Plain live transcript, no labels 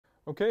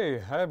Okay,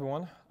 hi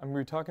everyone. I'm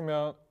going to be talking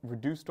about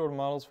reduced order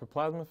models for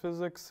plasma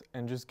physics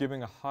and just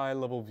giving a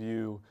high-level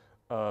view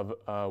of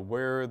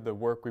where the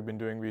work we've been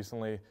doing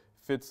recently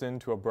fits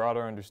into a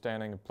broader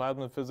understanding of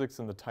plasma physics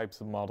and the types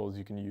of models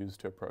you can use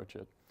to approach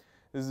it.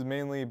 This is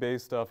mainly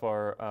based off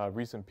our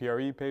recent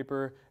PRE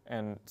paper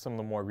and some of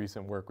the more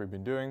recent work we've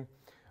been doing.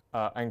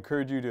 I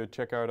encourage you to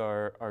check out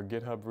our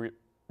GitHub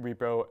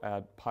repo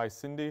at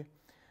PySyndy,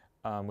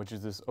 which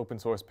is this open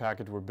source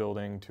package we're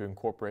building to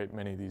incorporate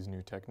many of these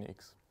new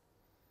techniques.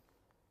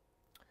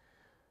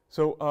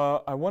 So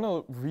I want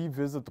to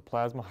revisit the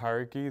plasma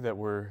hierarchy that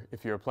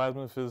if you're a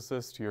plasma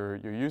physicist, you're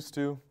used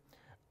to.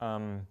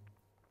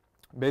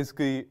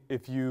 Basically,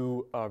 if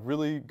you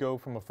really go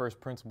from a first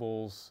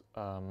principles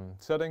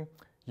setting,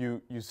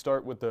 you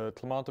start with the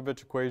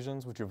Klimantovich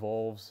equations, which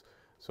involves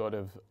sort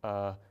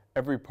of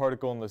every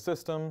particle in the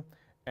system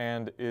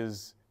and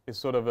is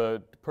sort of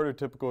a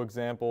prototypical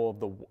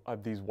example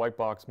of these white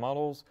box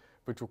models,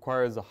 which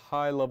requires a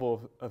high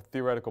level of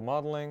theoretical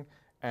modeling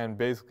and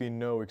basically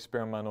no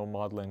experimental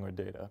modeling or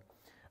data.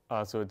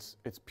 So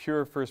it's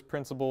pure first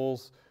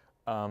principles,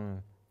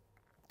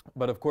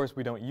 but of course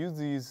we don't use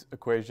these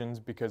equations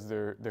because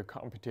they're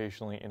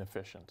computationally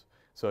inefficient.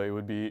 So it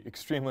would be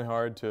extremely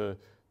hard to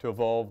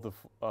evolve the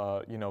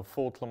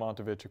full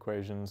Klimantovich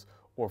equations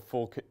or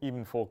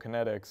even full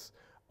kinetics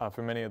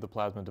for many of the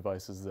plasma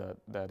devices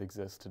that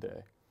exist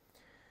today.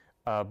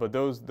 But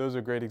those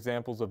are great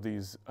examples of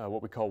these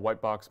what we call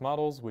white box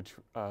models, which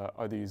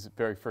are these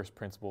very first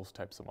principles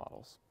types of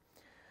models.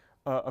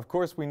 Of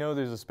course, we know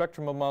there's a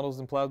spectrum of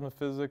models in plasma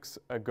physics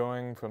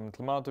going from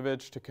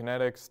Klimantovich to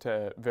kinetics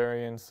to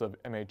variants of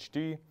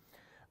MHD.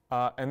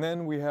 And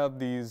then we have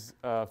these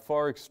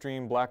far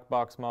extreme black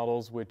box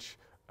models, which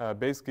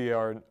basically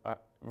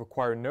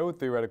require no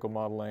theoretical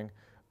modeling,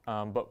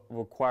 but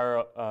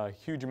require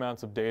huge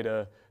amounts of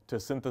data to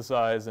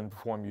synthesize and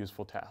perform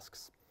useful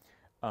tasks.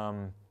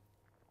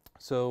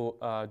 So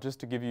just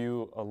to give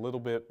you a little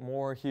bit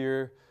more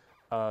here,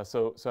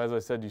 so as I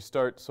said, you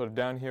start sort of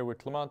down here with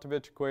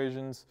Klimantovich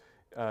equations.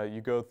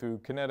 You go through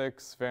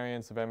kinetics,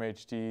 variants of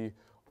MHD,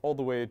 all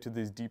the way to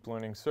these deep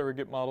learning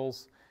surrogate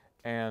models.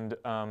 And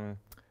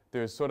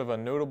there's sort of a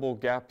notable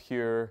gap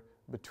here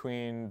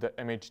between the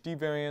MHD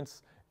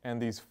variants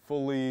and these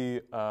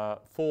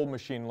full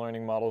machine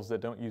learning models that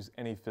don't use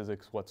any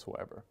physics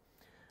whatsoever.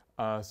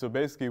 So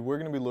basically, we're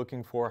going to be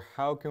looking for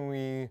how can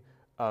we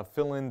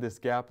fill in this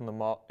gap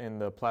in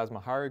the plasma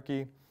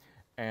hierarchy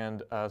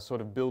and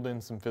sort of build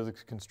in some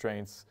physics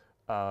constraints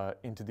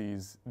into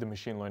the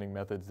machine learning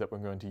methods that we're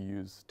going to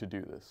use to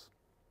do this.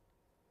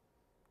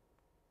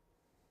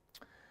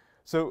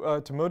 So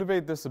to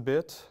motivate this a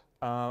bit,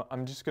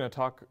 I'm just going to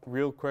talk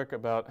real quick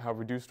about how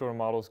reduced order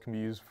models can be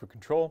used for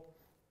control.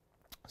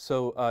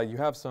 So you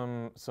have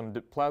some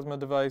plasma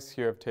device.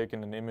 Here I've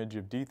taken an image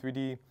of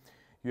D3D.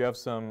 You have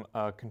some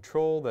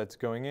control that's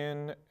going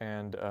in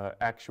and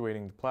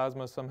actuating the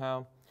plasma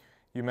somehow.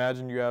 You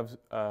imagine you have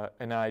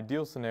an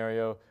ideal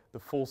scenario, the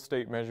full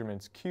state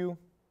measurements Q.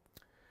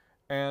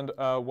 And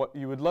what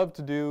you would love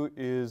to do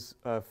is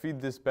feed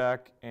this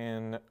back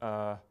in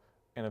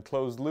a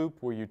closed loop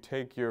where you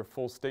take your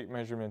full state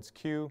measurements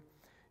Q,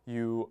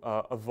 you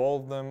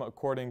evolve them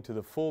according to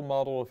the full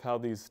model of how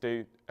the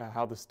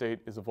state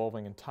is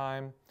evolving in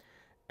time,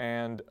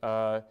 and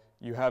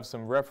you have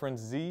some reference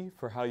Z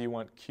for how you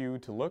want Q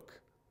to look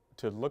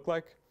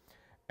like.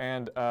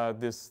 And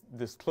this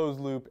closed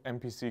loop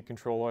MPC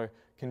controller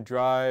can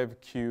drive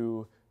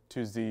Q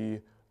to Z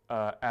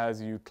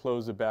as you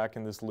close it back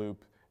in this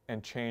loop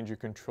and change your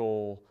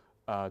control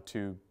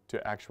to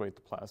actuate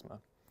the plasma.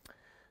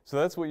 So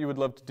that's what you would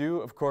love to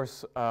do. Of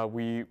course,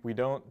 we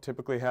don't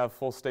typically have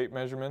full state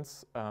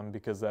measurements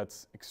because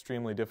that's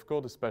extremely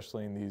difficult,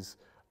 especially in these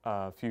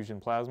fusion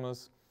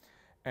plasmas.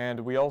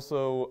 And we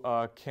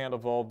also can't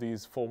evolve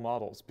these full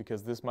models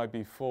because this might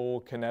be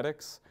full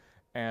kinetics,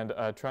 and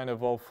trying to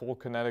evolve full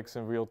kinetics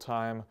in real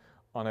time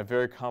on a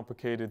very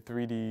complicated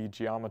 3D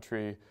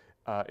geometry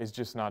is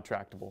just not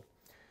tractable.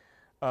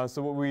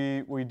 So what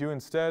we do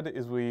instead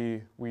is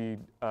we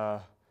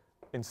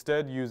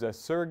instead use a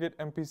surrogate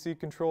MPC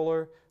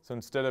controller. So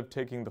instead of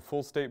taking the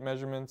full state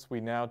measurements,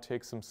 we now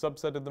take some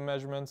subset of the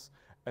measurements.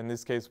 In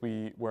this case,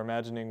 we're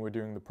imagining we're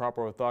doing the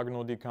proper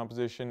orthogonal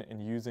decomposition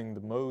and using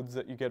the modes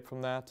that you get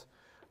from that.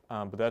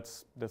 But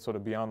that's sort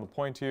of beyond the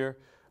point here.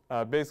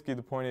 Basically,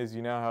 the point is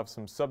you now have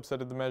some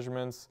subset of the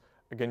measurements.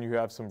 Again, you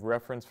have some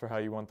reference for how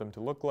you want them to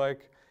look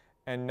like.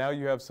 And now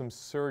you have some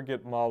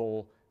surrogate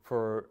model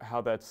for how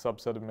that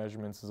subset of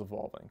measurements is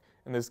evolving.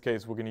 In this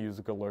case, we're going to use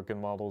the Galerkin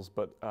models,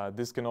 but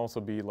this can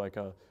also be like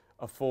a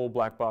full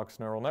black box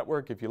neural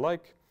network if you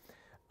like.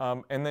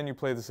 And then you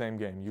play the same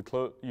game. You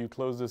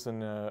close this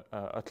in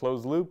a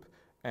closed loop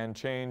and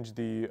change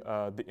the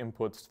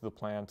inputs to the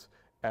plant,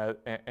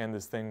 and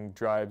this thing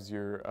drives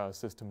your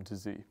system to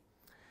Z.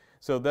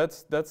 So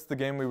that's the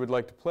game we would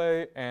like to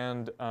play,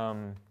 and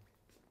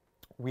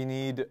we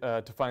need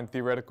to find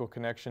theoretical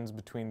connections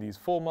between these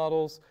full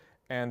models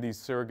and these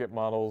surrogate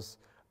models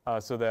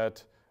so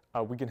that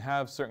we can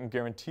have certain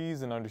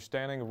guarantees and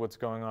understanding of what's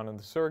going on in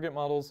the surrogate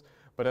models,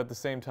 but at the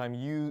same time,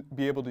 you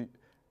be able to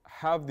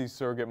have these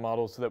surrogate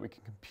models so that we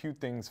can compute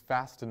things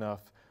fast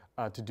enough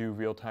to do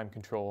real-time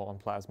control on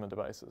plasma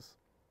devices.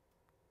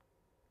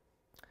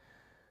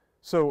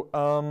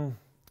 So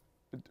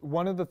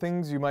one of the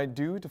things you might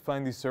do to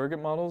find these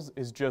surrogate models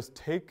is just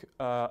take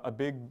a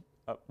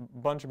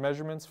bunch of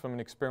measurements from an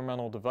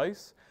experimental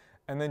device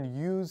and then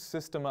use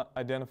system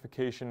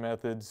identification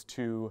methods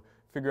to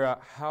figure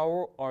out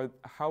how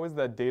is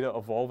that data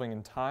evolving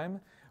in time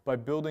by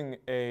building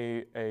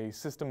a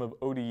system of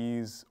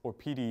ODEs or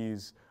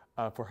PDEs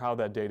for how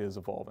that data is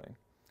evolving.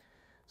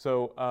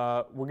 So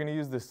we're going to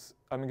use this.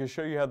 I'm going to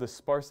show you how the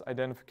sparse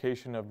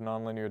identification of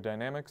nonlinear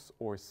dynamics,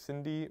 or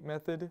SINDY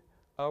method,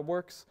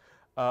 works.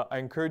 I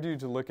encourage you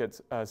to look at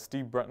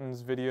Steve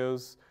Brunton's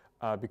videos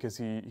because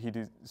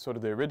he's sort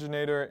of the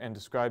originator and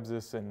describes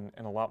this in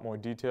a lot more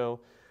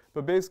detail.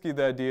 But basically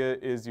the idea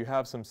is you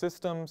have some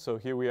system. So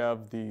here we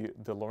have the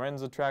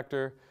Lorenz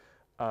attractor.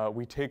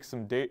 We take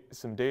some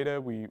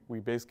data. We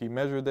basically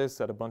measure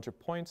this at a bunch of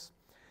points.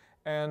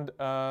 And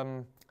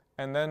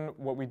then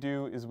what we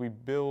do is we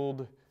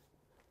build,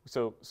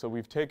 so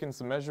we've taken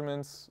some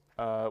measurements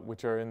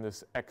which are in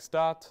this X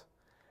dot.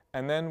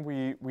 And then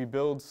we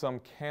build some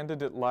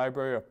candidate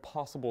library of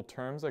possible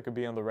terms that could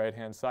be on the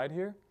right-hand side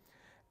here,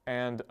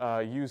 and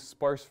use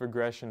sparse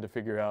regression to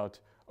figure out,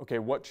 okay,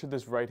 what should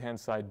this right-hand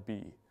side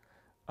be?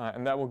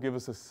 And that will give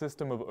us a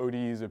system of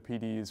ODEs or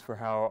PDEs for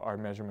how our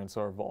measurements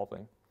are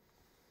evolving.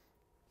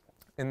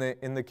 In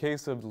the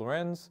case of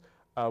Lorenz,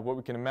 what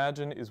we can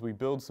imagine is we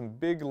build some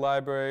big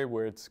library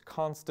where it's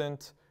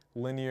constant,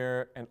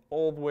 linear, and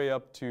all the way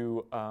up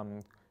to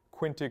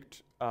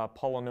quintic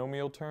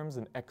polynomial terms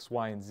in X,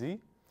 Y, and Z.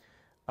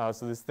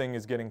 So this thing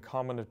is getting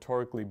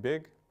combinatorically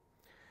big.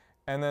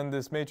 And then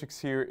this matrix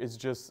here is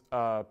just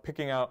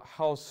picking out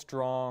how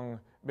strong,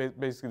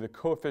 basically the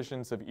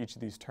coefficients of each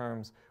of these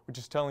terms, which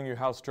is telling you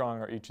how strong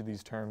are each of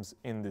these terms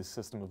in this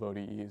system of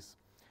ODEs.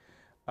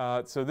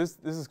 So this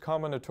is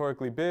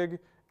combinatorically big,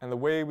 and the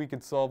way we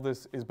could solve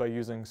this is by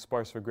using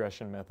sparse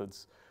regression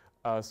methods.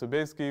 So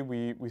basically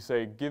we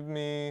say, give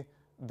me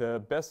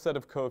the best set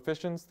of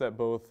coefficients that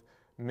both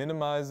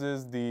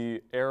minimizes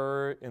the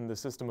error in the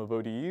system of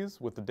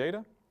ODEs with the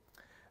data,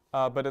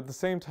 but at the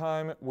same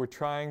time, we're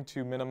trying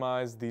to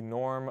minimize the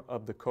norm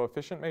of the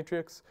coefficient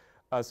matrix.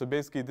 So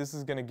basically, this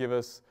is going to give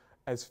us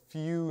as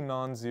few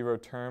non-zero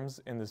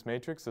terms in this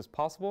matrix as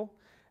possible.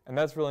 And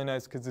that's really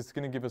nice because it's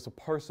going to give us a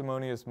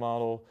parsimonious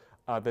model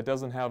that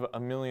doesn't have a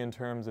million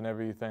terms and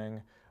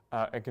everything.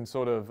 It can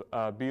sort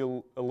of be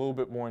a little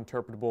bit more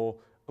interpretable,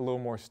 a little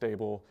more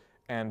stable,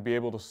 and be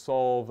able to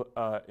solve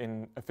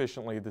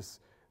efficiently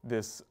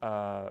this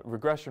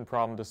regression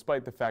problem,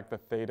 despite the fact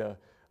that theta,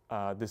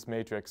 this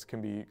matrix,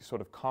 can be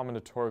sort of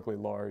combinatorically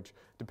large,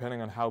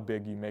 depending on how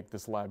big you make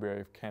this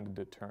library of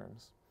candidate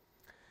terms.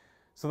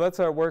 So that's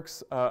how it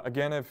works.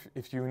 Again,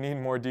 if you need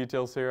more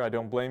details here, I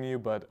don't blame you,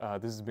 but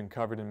this has been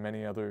covered in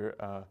many other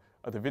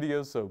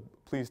videos, so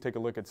please take a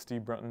look at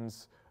Steve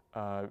Brunton's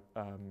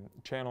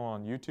channel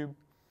on YouTube.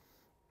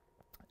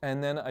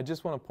 And then I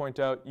just want to point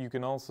out, you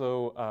can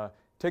also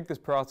take this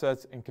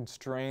process and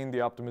constrain the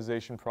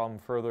optimization problem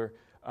further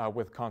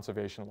with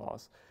conservation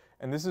laws.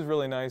 And this is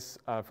really nice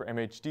for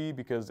MHD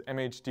because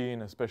MHD,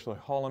 and especially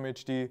Hall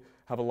MHD,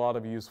 have a lot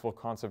of useful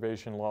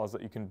conservation laws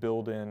that you can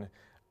build in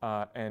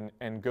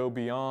and go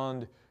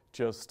beyond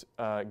just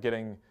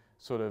getting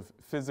sort of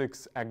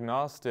physics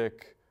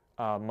agnostic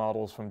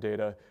models from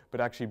data,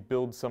 but actually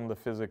build some of the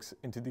physics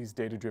into these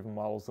data-driven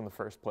models in the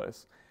first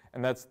place.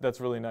 And that's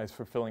really nice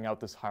for filling out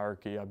this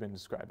hierarchy I've been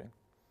describing.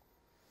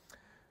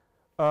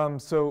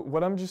 So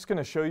what I'm just going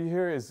to show you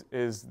here is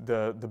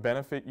the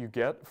benefit you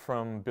get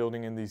from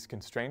building in these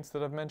constraints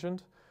that I've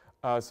mentioned.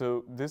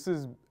 So this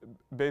is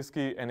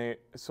basically,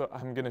 so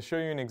I'm going to show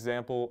you an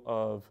example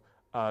of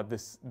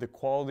the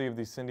quality of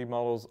these SINDY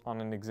models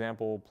on an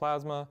example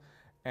plasma.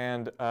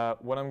 And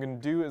what I'm going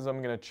to do is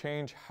I'm going to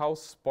change how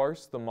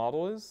sparse the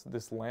model is,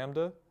 this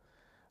lambda,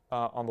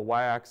 on the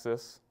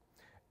y-axis.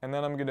 And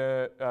then I'm going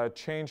to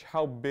change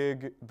how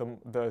big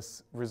the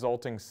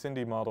resulting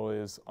SINDY model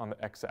is on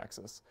the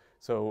x-axis.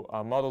 So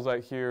models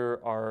out here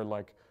are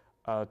like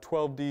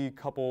 12D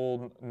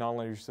coupled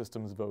nonlinear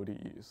systems of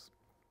ODEs.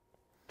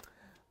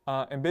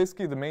 And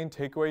basically the main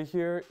takeaway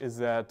here is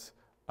that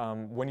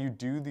when you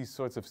do these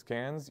sorts of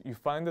scans, you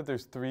find that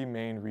there's three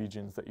main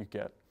regions that you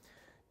get.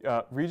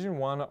 Region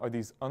 1 are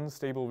these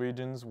unstable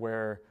regions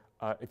where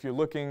if you're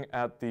looking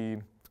at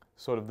the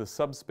sort of the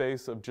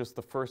subspace of just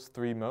the first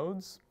three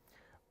modes,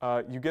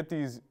 you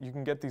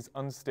can get these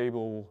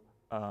unstable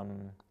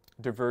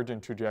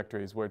divergent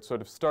trajectories where it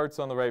sort of starts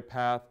on the right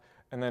path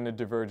and then it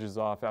diverges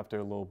off after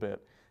a little bit.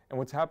 And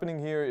what's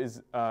happening here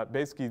is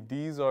basically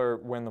these are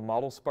when the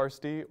model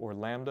sparsity, or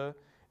lambda,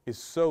 is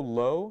so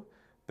low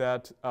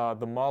that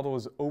the model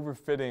is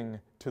overfitting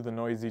to the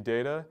noisy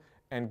data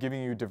and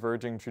giving you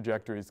diverging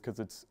trajectories because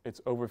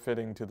it's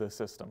overfitting to the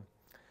system.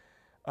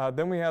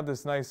 Then we have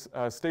this nice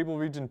stable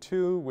region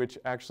 2, which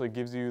actually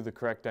gives you the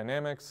correct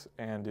dynamics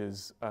and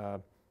is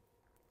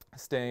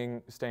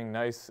staying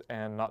nice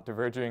and not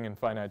diverging in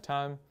finite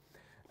time.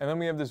 And then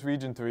we have this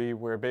region 3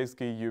 where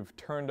basically you've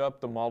turned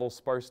up the model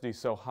sparsity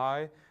so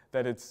high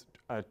that it's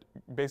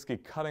basically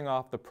cutting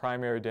off the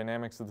primary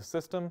dynamics of the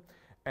system,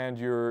 and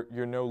you're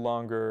no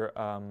longer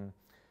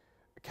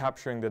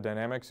capturing the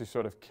dynamics. You're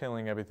sort of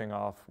killing everything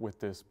off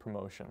with this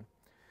promotion.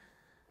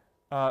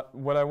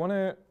 What I want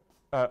to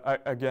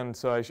again,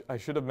 so I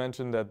should have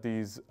mentioned that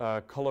these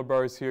color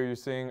bars here you're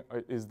seeing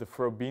is the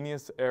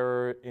Frobenius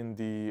error in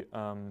the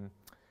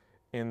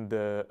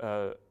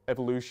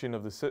evolution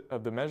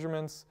of the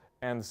measurements,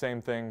 and the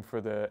same thing for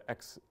the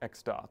x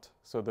dot,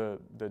 so the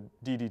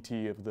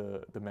DDT of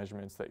the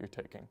measurements that you're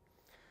taking.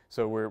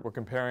 So we're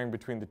comparing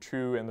between the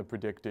true and the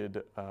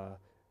predicted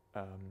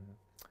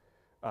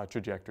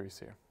trajectories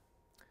here.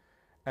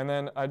 And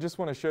then I just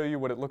want to show you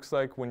what it looks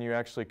like when you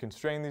actually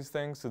constrain these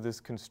things. So this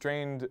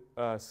constrained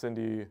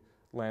SINDI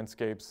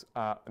landscapes,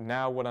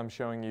 now what I'm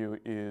showing you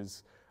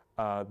is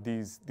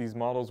these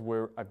models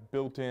where I've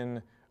built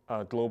in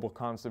global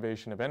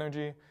conservation of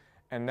energy.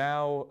 And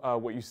now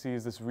what you see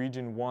is this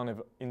region 1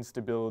 of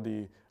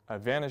instability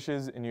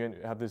vanishes, and you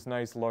have this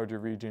nice larger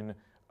region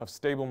of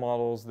stable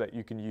models that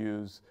you can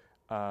use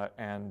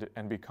and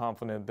be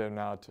confident they're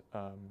not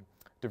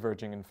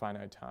diverging in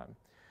finite time.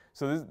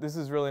 So this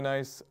is really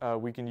nice.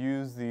 We can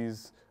use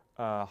these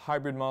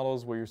hybrid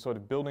models where you're sort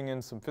of building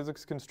in some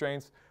physics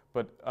constraints,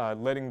 but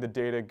letting the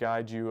data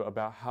guide you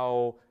about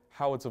how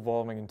it's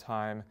evolving in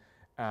time.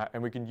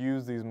 And we can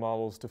use these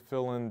models to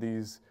fill in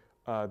these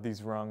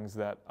rungs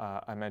that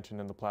I mentioned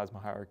in the plasma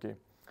hierarchy.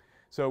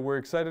 So we're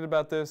excited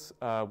about this.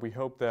 We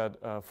hope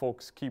that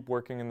folks keep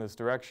working in this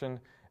direction,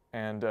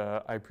 and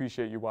I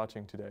appreciate you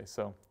watching today.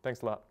 So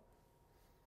thanks a lot.